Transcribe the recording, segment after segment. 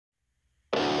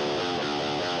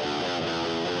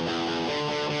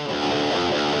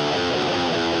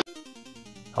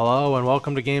Hello and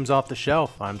welcome to Games Off the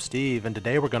Shelf. I'm Steve and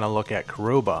today we're going to look at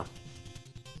Karuba.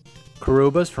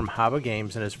 Karuba is from Haba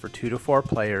Games and is for 2 to 4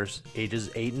 players,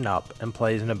 ages 8 and up, and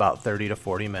plays in about 30 to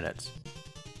 40 minutes.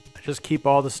 I just keep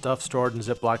all the stuff stored in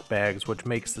Ziploc bags, which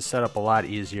makes the setup a lot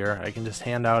easier. I can just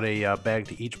hand out a bag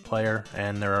to each player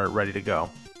and they're ready to go.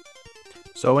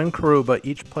 So in Karuba,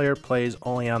 each player plays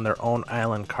only on their own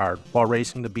island card while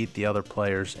racing to beat the other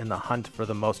players in the hunt for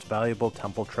the most valuable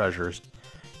temple treasures.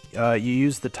 You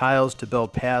use the tiles to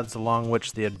build paths along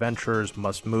which the adventurers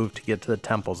must move to get to the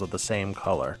temples of the same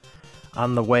color.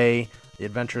 On the way, the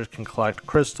adventurers can collect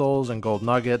crystals and gold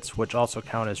nuggets, which also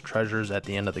count as treasures at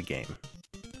the end of the game.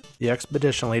 The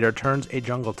expedition leader turns a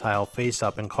jungle tile face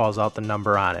up and calls out the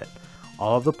number on it.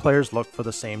 All of the players look for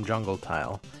the same jungle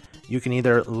tile. You can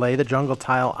either lay the jungle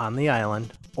tile on the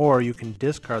island, or you can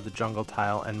discard the jungle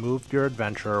tile and move your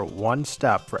adventurer one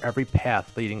step for every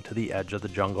path leading to the edge of the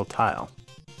jungle tile.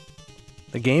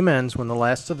 The game ends when the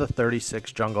last of the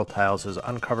 36 jungle tiles is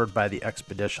uncovered by the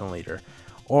expedition leader,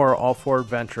 or all 4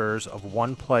 adventurers of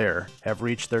one player have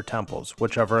reached their temples,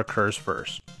 whichever occurs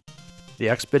first. The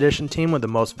expedition team with the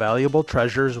most valuable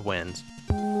treasures wins.